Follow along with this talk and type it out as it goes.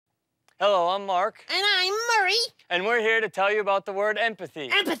Hello, I'm Mark. And I'm Murray. And we're here to tell you about the word empathy.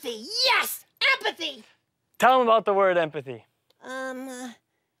 Empathy, yes! Empathy! Tell them about the word empathy.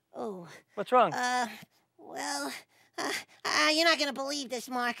 Oh. What's wrong? You're not gonna believe this,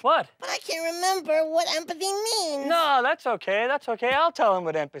 Mark. What? But I can't remember what empathy means. No, that's okay. That's okay. I'll tell them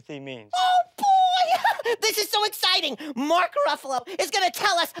what empathy means. Oh, boy! This is so exciting. Mark Ruffalo is gonna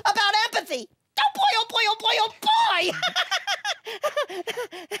tell us about empathy. Oh, boy, oh, boy, oh, boy, oh, boy!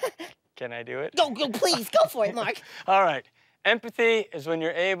 Can I do it? Go, please, go for it, Mark. All right. Empathy is when you're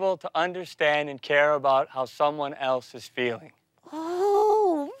able to understand and care about how someone else is feeling.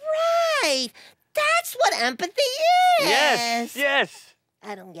 Oh, right. That's what empathy is. Yes, yes.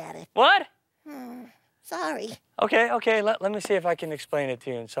 I don't get it. What? Sorry. Okay. Let me see if I can explain it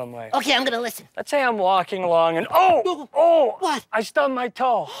to you in some way. Okay, I'm gonna listen. Let's say I'm walking along and oh! What? I stubbed my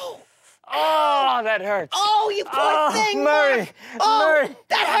toe. Oh, that hurts. Oh, you poor thing, Murray. Mark. Oh, Murray.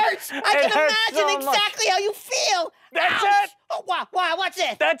 that hurts. I can imagine exactly how you feel. That's Ouch. it. Oh, wow, what's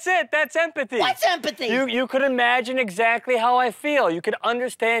it? That's it. That's empathy. What's empathy? You could imagine exactly how I feel. You could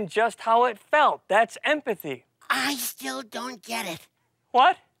understand just how it felt. That's empathy. I still don't get it.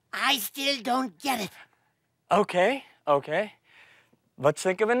 What? I still don't get it. Okay. Let's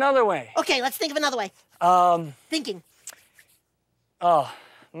think of another way. Okay, let's think of another way. Thinking. Oh,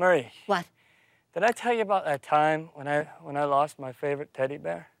 Murray. What? Did I tell you about that time when I lost my favorite teddy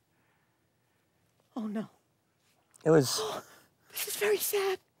bear? Oh, no. It was... This is very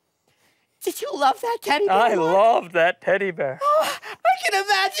sad. Did you love that teddy bear? I loved that teddy bear. Oh, I can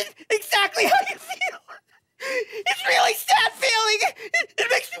imagine exactly how you feel. It's really sad feeling. It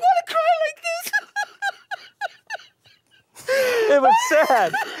makes me want to cry like this. It was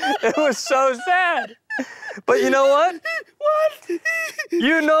sad. It was so sad. But you know what? What?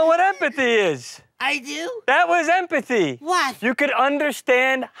 You know what empathy is. I do? That was empathy. What? You could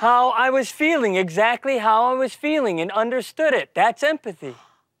understand how I was feeling, exactly how I was feeling, and understood it. That's empathy.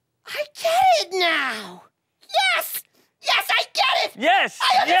 I get it now. Yes! Yes, I get it! Yes!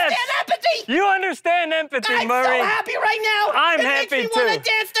 I understand empathy! You understand empathy, Murray. I'm so happy right now! I'm it happy makes me too. want to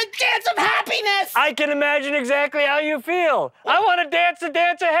dance the dance of happiness! I can imagine exactly how you feel. I want to dance the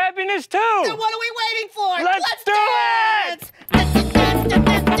dance of happiness too. Then what are we waiting for? Let's do